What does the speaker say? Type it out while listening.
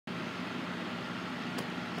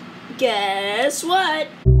Guess what?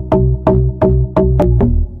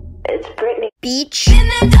 It's Britney. Beach. Been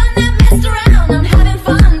there, done that, messed around. I'm having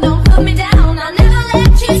fun, don't put me down. I'll never let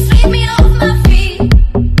you sweep me off my feet.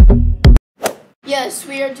 Yes,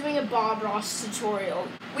 we are doing a Bob Ross tutorial.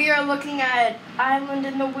 We are looking at Island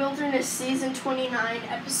in the Wilderness Season 29,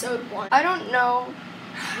 Episode 1. I don't know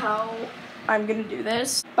how I'm gonna do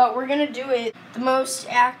this, but we're gonna do it the most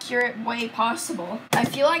accurate way possible. I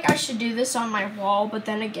feel like I should do this on my wall, but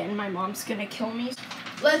then again, my mom's gonna kill me.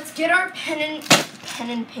 Let's get our pen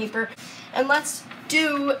and paper, and let's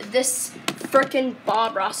do this frickin'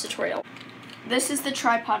 Bob Ross tutorial. This is the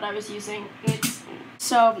tripod I was using.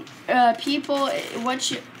 So, people,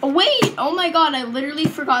 oh my god, I literally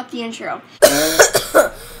forgot the intro.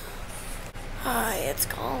 Hi, it's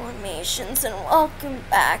Collimations, and welcome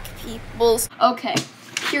back, peoples. Okay,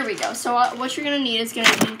 here we go. So, what you're gonna need is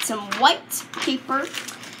need some white paper,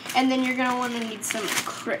 and then you're gonna wanna need some,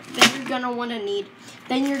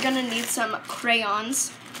 then you're gonna need some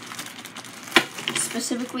crayons,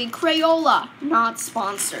 specifically Crayola, not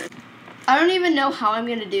sponsored. I don't even know how I'm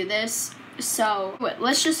gonna do this. So,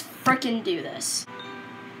 let's just frickin' do this.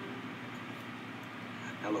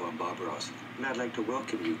 Hello, I'm Bob Ross, and I'd like to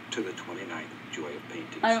welcome you to the 29th Joy of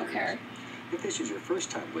Painting I don't series. care. If this is your first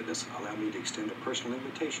time with us, allow me to extend a personal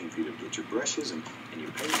invitation for you to get your brushes and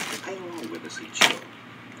your paint to paint along with us each show.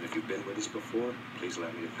 And if you've been with us before, please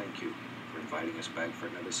allow me to thank you for inviting us back for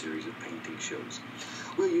another series of painting shows.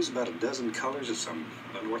 We'll use about a dozen colors of some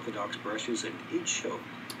unorthodox brushes in each show.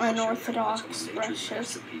 Unorthodox some of nature's brushes.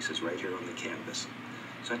 masterpieces right here on the canvas.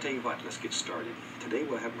 So I tell you what, let's get started. Today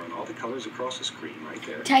we'll have run all the colors across the screen right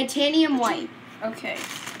there. Titanium white. Okay.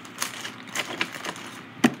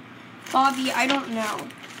 Bobby, I don't know.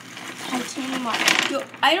 Titanium white.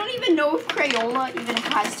 I don't even know if Crayola even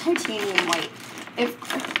has titanium white.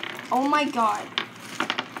 Oh my god.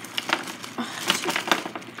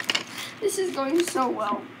 This is going so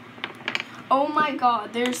well. Oh my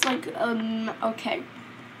god, there's like, okay.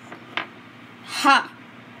 Ha!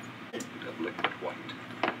 Of liquid white.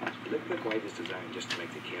 Liquid white is designed just to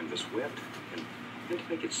make the canvas wet and then to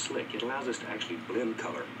make it slick. It allows us to actually blend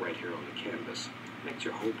color right here on the canvas. Makes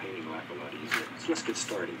your whole painting life a lot easier. So let's get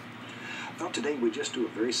started. Now today we just do a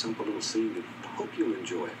very simple little scene that I hope you'll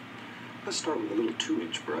enjoy. Let's start with a little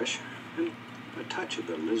 2-inch brush and a touch of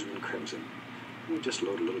the alizarin crimson. We'll just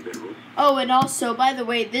load a little bit of. Oh, and also, by the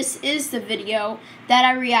way, this is the video that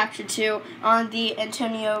I reacted to on the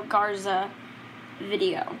Antonio Garza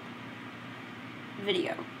video.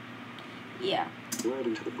 Yeah. Right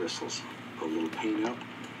into the bristles. Put a little paint out.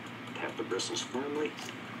 Tap the bristles firmly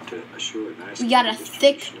to assure a nice. We got a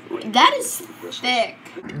thick. That is thick.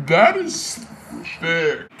 That is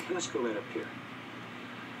thick. Let's go right up here.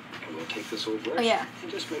 And we'll take this old brush. Oh, yeah. And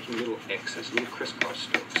just making little X's, little crisscross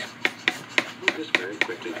strokes. We'll just very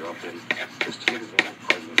quickly drop in just a little warm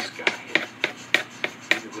part of the sky here.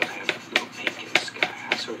 Maybe we'll have a little pink in the sky.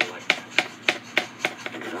 I sort of like that.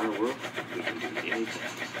 And in our world, we can do anything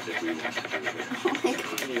that we want to do here. Oh my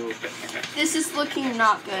god. This is looking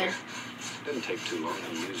not good. Doesn't take too long.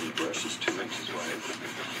 I'm using brushes 2 inches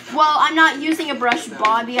wide. Well, I'm not using a brush,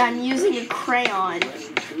 Bobby. I'm using a crayon.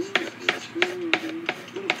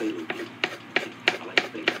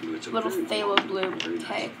 Little phthalo blue.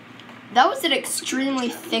 Okay. That was an extremely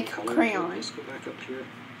thick crayon. Let's go back up here.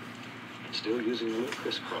 Still using the little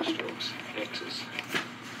crisscross strokes. X's.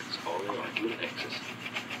 That's all they are, little X's.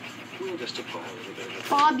 We'll just apply a little bit of.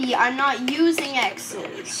 Bobby, I'm not using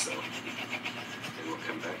X's. So. And we'll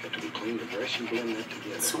come back after we clean the brush and blend that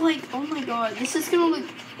together. So like, oh my god, this is gonna look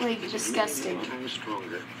like disgusting.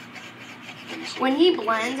 When he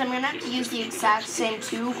blends, I'm gonna have to use the exact same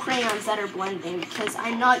 2 crayons that are blending because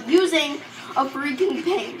I'm not using a freaking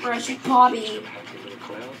paintbrush, Bobby. Have your little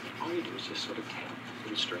cloud. All you do is just sort of tap. A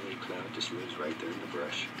little stringy cloud just moves right there in the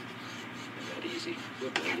brush. And that easy.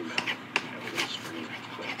 We'll blend him out. Have a little stringy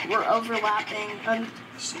cloud. We're overlapping.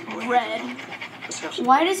 Red.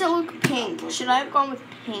 Why does it look pink? Should I have gone with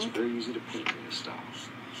It's pink? very easy to paint in this style.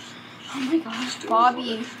 Oh my gosh, Still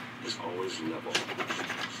Bobby. water is always level.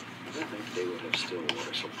 I think they would have still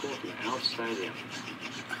water, so pull it from the outside in.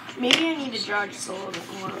 Maybe I need to draw just a little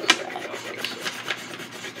bit more red.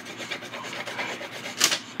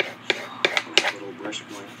 Little brush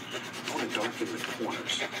point. I want to darken the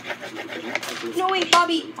corners. No, wait,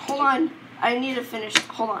 Bobby. Hold on. I need to finish.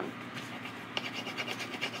 Hold on.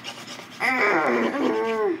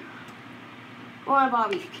 Hold on,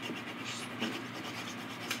 Bobby.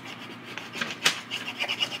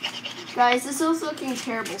 Guys, this is looking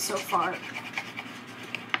terrible so far.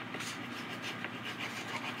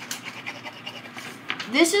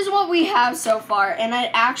 This is what we have so far, and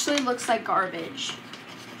it actually looks like garbage.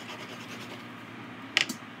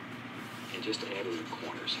 And just add in the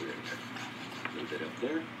corners here and there. A little bit up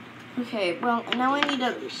there. Okay, well, now I need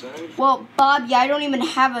to... Other side. Well, Bob, yeah, I don't even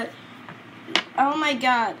have a... Oh my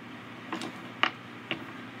god.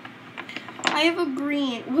 I have a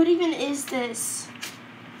green. What even is this?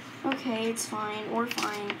 Okay, it's fine. We're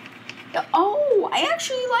fine. Oh, I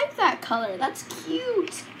actually like that color. That's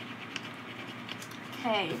cute.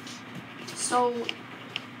 Okay, so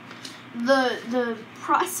the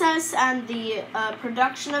process and the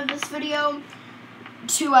production of this video,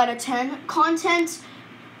 2 out of 10. Content,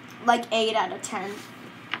 like 8 out of 10.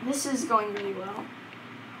 This is going really well.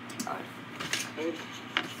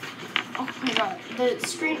 Oh my god, the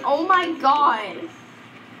screen, oh my god.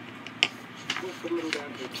 We'll put a little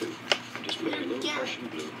down here too. Just put a little Prussian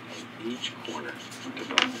blue on each corner of the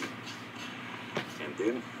document. And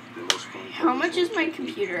then the most fun part How much is my technique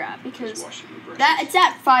computer at? Because washing the brushes. that it's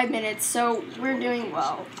at 5 minutes, so we're doing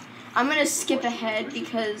well. I'm gonna skip ahead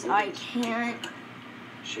because I can't.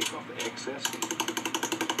 Shake off the excess.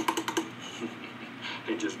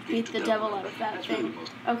 And just Beat the devil out of that That's really thing. the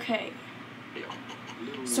most- Okay, yeah,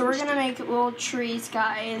 little so we're gonna mistake. make little trees,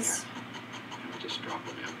 guys. And we just drop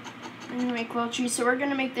them in. We're gonna make little trees. So we're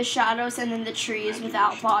gonna make the shadows and then the trees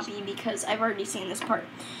without Bobby because I've already seen this part.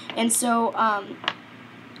 And so,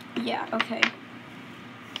 yeah, okay.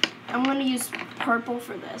 I'm gonna use purple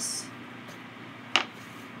for this.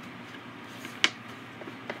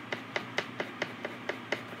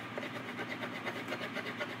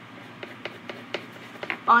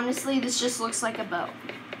 Honestly, this just looks like a bow. I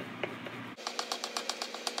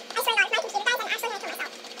swear to God, if my computer dies, I'm actually gonna kill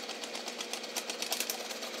myself.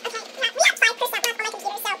 Okay, we have 5% left on my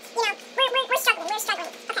computer, so, you know, we're struggling,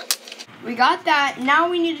 Okay. We got that. Now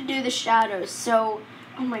we need to do the shadows. So,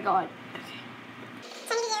 oh my god.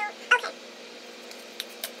 So I need to do, okay.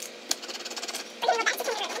 We're gonna go back to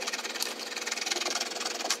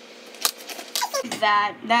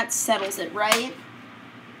kindergarten. That settles it, right?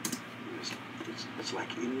 It's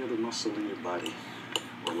like any other muscle in your body,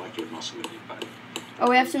 or like your muscle in your body.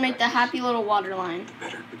 Oh, we have to make the happy little water line. The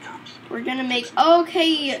better it becomes. We're gonna make,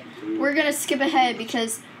 okay, we're gonna skip ahead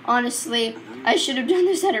because honestly, I should have done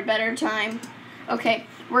this at a better time. Okay,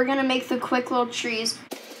 we're gonna make the quick little trees.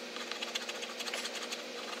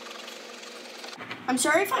 I'm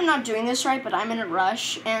sorry if I'm not doing this right, but I'm in a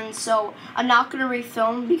rush, and so I'm not gonna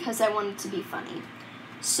refilm because I want it to be funny.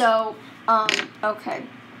 So, okay.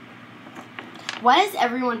 Why does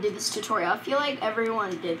everyone do this tutorial? I feel like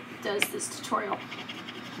everyone does this tutorial.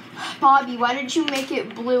 Bobby, why did you make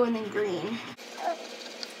it blue and then green?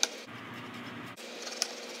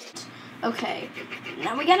 Okay,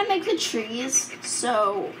 now we gotta make the trees,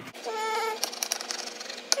 so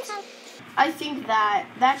Okay. I think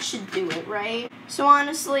that should do it, right? So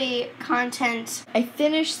honestly, content, I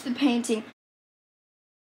finished the painting.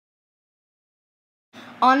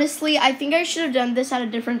 Honestly, I think I should have done this at a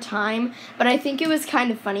different time, but I think it was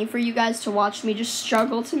kind of funny for you guys to watch me just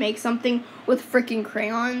struggle to make something with freaking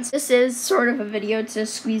crayons. This is sort of a video to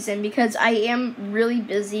squeeze in because I am really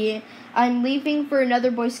busy. I'm leaving for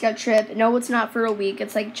another Boy Scout trip. No, it's not for a week.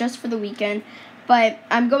 It's like just for the weekend. But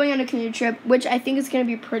I'm going on a canoe trip, which I think is going to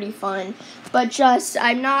be pretty fun. But just,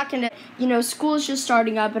 I'm not going to, you know, school is just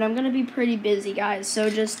starting up, and I'm going to be pretty busy, guys. So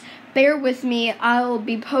just bear with me. I'll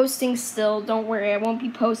be posting still. Don't worry. I won't be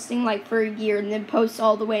posting, like, for a year and then post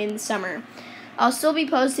all the way in the summer. I'll still be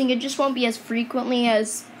posting. It just won't be as frequently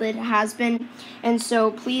as it has been. And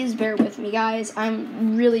so please bear with me, guys.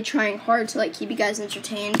 I'm really trying hard to, like, keep you guys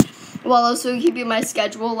entertained while also keeping my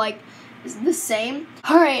schedule, like, the same.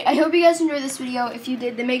 Alright, I hope you guys enjoyed this video. If you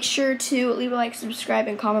did, then make sure to leave a like, subscribe,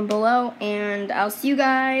 and comment below. And I'll see you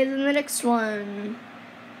guys in the next one.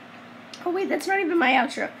 Oh wait, that's not even my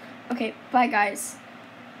outro. Okay, bye guys.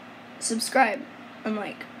 Subscribe and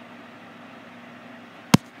like.